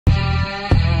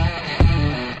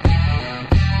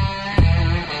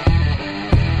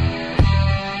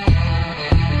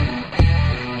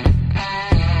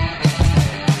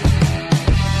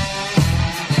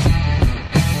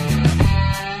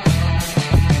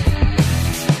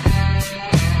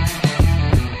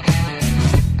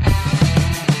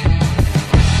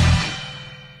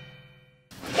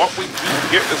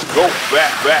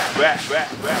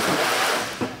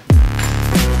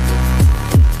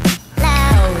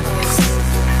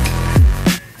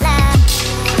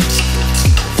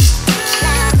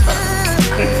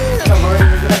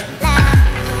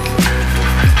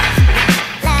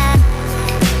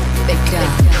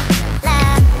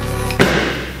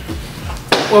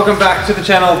Welcome back to the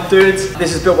channel, dudes.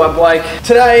 This is Built by Blake.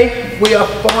 Today, we are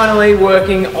finally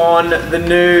working on the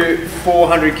new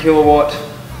 400 kilowatt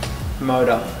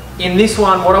motor. In this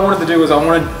one, what I wanted to do was I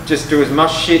want to just do as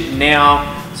much shit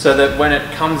now so that when it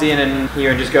comes in and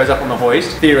here and just goes up on the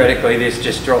hoist, theoretically this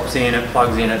just drops in, it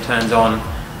plugs in, it turns on,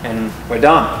 and we're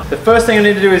done. The first thing I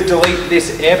need to do is delete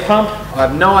this air pump. I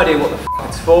have no idea what the f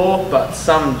it's for, but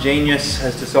some genius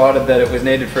has decided that it was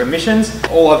needed for emissions.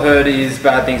 All I've heard is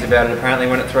bad things about it. Apparently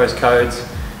when it throws codes,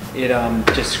 it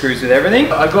just screws with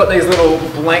everything. I've got these little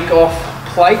blank off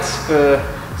plates for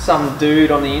some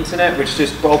dude on the internet, which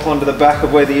just bolt onto the back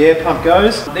of where the air pump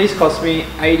goes. These cost me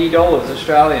 $80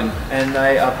 Australian, and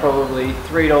they are probably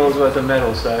 $3 worth of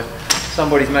metal, so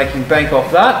somebody's making bank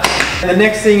off that. And the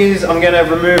next thing is I'm going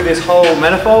to remove this whole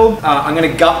manifold. I'm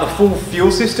going to gut the full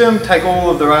fuel system, take all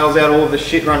of the rails out, all of the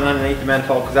shit running underneath the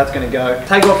manifold, because that's going to go.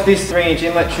 Take off this 3-inch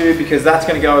inlet tube, because that's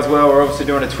going to go as well. We're obviously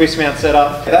doing a twist mount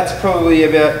setup. That's probably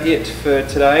about it for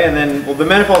today. And then, well, the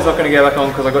manifold's not going to go back on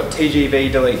because I've got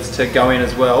TGV deletes to go in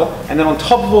as well. And then on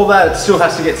top of all that, it still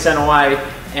has to get sent away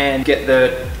and get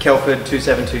the Kelford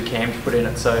 272 cam to put in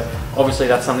it. So obviously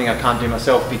that's something I can't do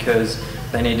myself because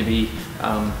they need to be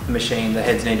machined, the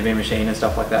heads need to be machined and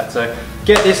stuff like that. So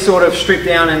get this sort of stripped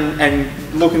down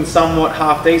and looking somewhat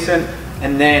half decent,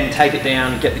 and then take it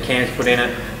down, get the cams put in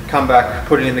it, come back,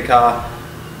 put it in the car,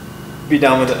 be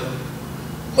done with it.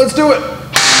 Let's do it!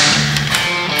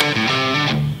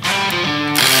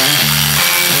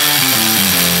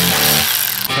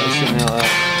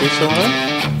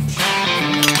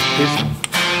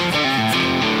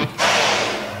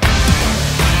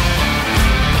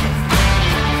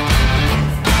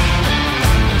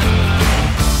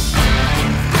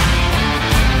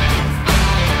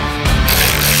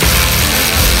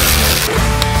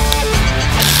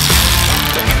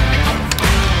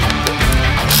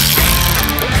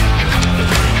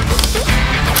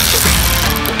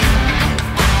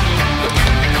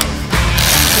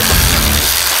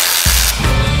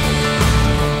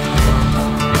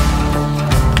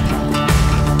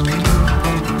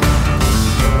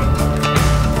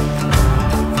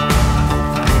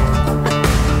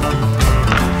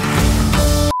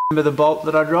 Remember the bolt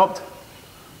that I dropped?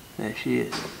 There she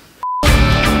is.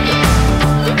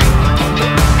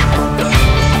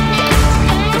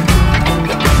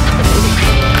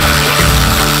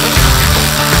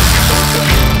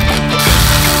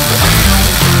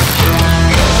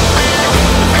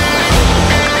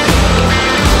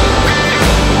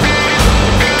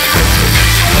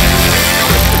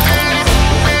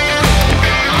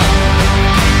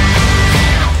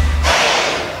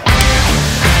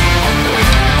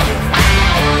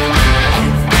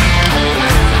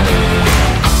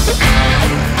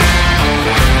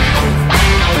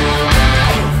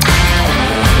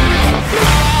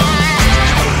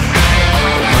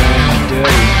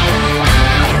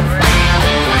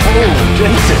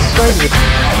 Jesus, crazy.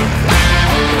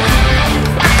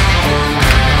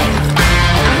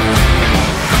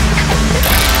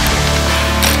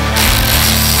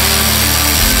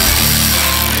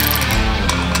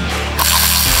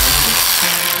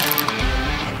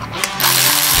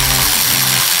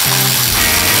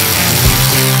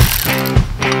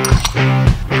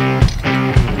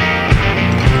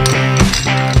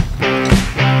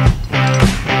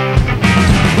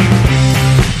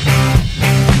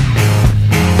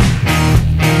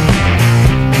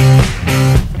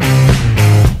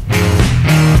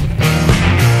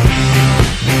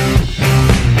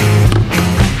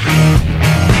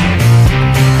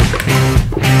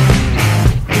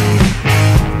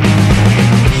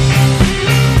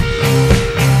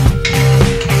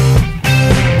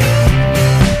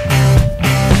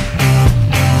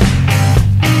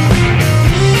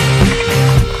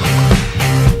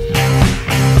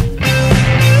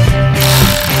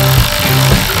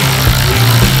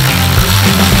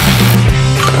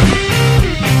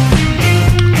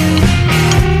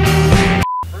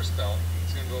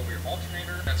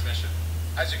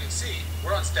 As you can see,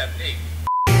 we're on step 8.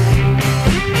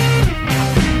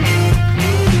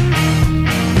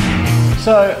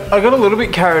 So I got a little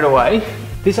bit carried away.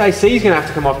 This AC is going to have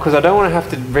to come off because I don't want to have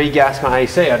to re-gas my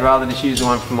AC. I'd rather just use the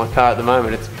one from my car at the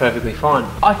moment. It's perfectly fine.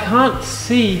 I can't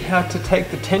see how to take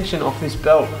the tension off this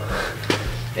belt.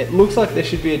 It looks like there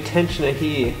should be a tensioner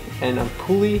here and a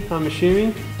pulley, I'm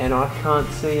assuming, and I can't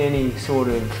see any sort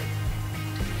of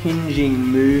hinging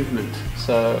movement,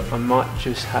 so I might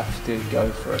just have to go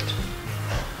for it.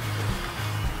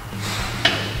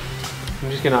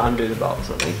 I'm just gonna undo the bolts,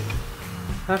 I think.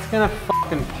 That's gonna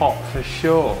fucking pop for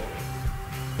sure.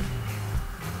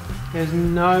 There's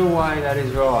no way that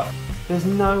is right. There's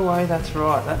no way that's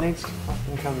right. That needs to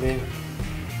fucking come down.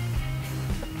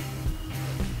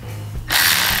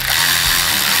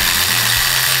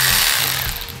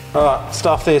 Alright,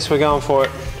 stuff this, we're going for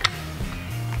it.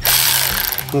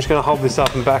 I'm just going to hold this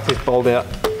up and back this bolt out.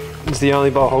 It's the only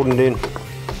bolt holding it in.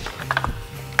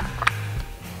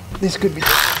 This could be...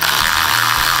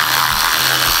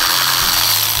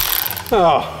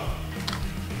 Oh!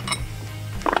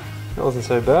 That wasn't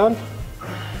so bad.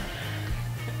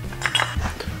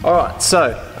 Alright,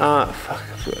 so, fuck,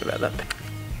 I forgot about that.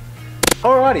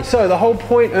 Alrighty, so the whole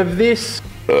point of this...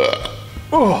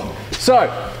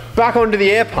 So, back onto the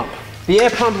air pump. The air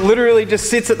pump literally just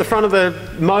sits at the front of the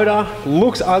motor,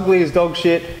 looks ugly as dog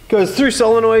shit, goes through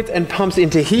solenoids and pumps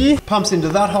into here, pumps into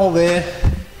that hole there,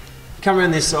 come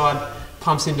around this side,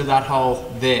 pumps into that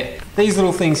hole there. These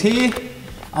little things here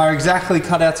are exactly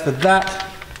cutouts for that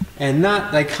and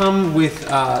that. They come with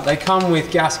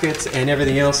gaskets and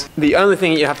everything else. The only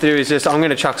thing you have to do is just, I'm going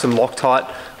to chuck some Loctite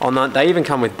on that. They even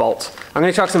come with bolts. I'm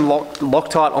going to chuck some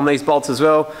Loctite on these bolts as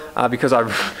well because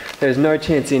there's no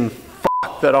chance in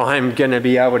that I'm going to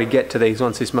be able to get to these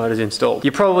once this motor's installed.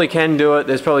 You probably can do it.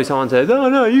 There's probably someone says, oh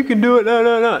no, you can do it.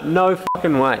 No. No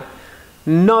fucking way.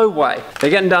 No way. They're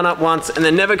getting done up once and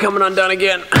they're never coming undone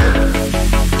again.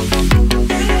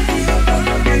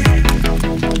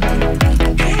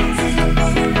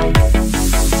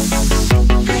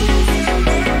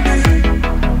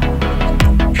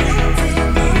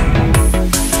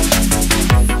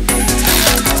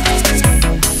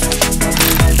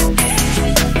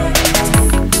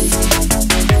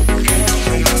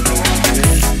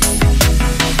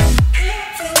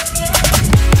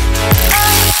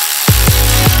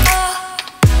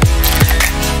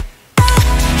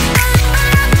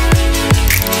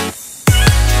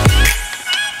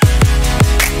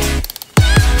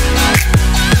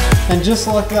 And just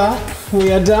like that,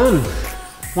 we are done.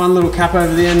 One little cap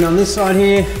over the end on this side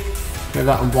here. We have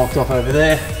that one blocked off over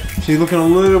there. She's looking a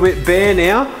little bit bare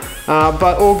now,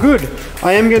 but all good.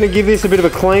 I am going to give this a bit of a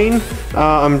clean.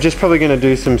 I'm just probably going to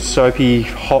do some soapy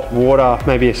hot water,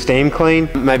 maybe a steam clean,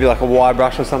 maybe like a wire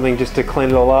brush or something just to clean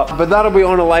it all up. But that'll be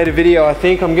on a later video, I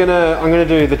think. I'm gonna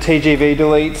do the TGV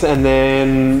deletes and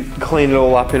then clean it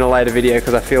all up in a later video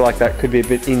because I feel like that could be a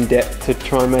bit in depth to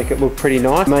try and make it look pretty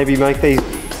nice. Maybe make these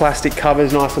plastic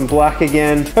covers nice and black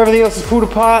again. Everything else is pulled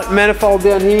apart, manifold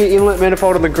down here, inlet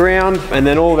manifold on the ground, and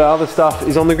then all the other stuff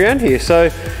is on the ground here. So,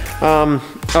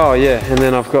 oh yeah, and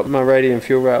then I've got my radium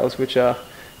fuel rails, which are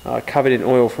covered in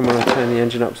oil from when I turned the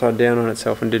engine upside down on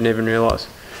itself and didn't even realise.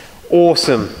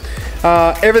 Awesome.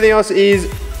 Everything else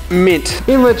is mint.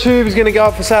 Inlet tube is going to go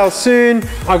up for sale soon.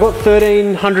 I got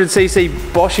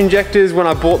 1300cc Bosch injectors when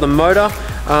I bought the motor,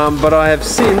 but I have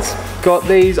since got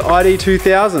these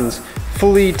ID2000s.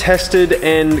 Fully tested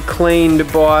and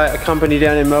cleaned by a company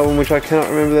down in Melbourne, which I cannot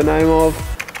remember the name of.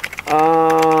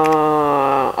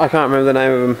 I can't remember the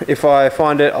name of them. If I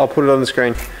find it, I'll put it on the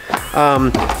screen.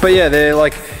 But yeah, they're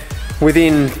like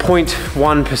within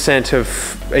 0.1%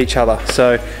 of each other.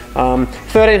 So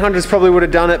 1300s probably would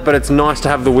have done it, but it's nice to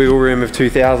have the wiggle room of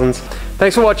 2000s.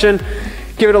 Thanks for watching.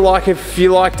 Give it a like if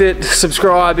you liked it.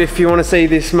 Subscribe if you want to see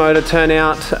this motor turn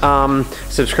out.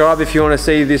 Subscribe if you want to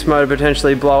see this motor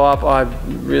potentially blow up. I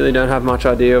really don't have much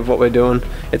idea of what we're doing.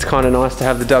 It's kind of nice to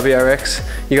have the WRX.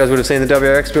 You guys would have seen the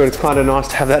WRX build. It's kind of nice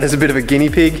to have that as a bit of a guinea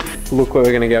pig. Look where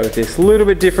we're going to go with this. A little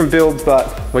bit different builds,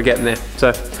 but we're getting there.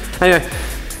 So anyway,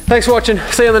 thanks for watching.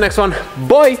 See you on the next one.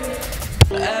 Bye.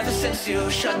 Ever since you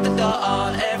shut the door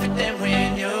on everything we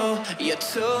knew, you're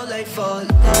too late for love,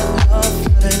 love,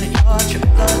 love, love, love,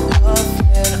 love, love, love,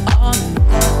 love,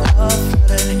 love,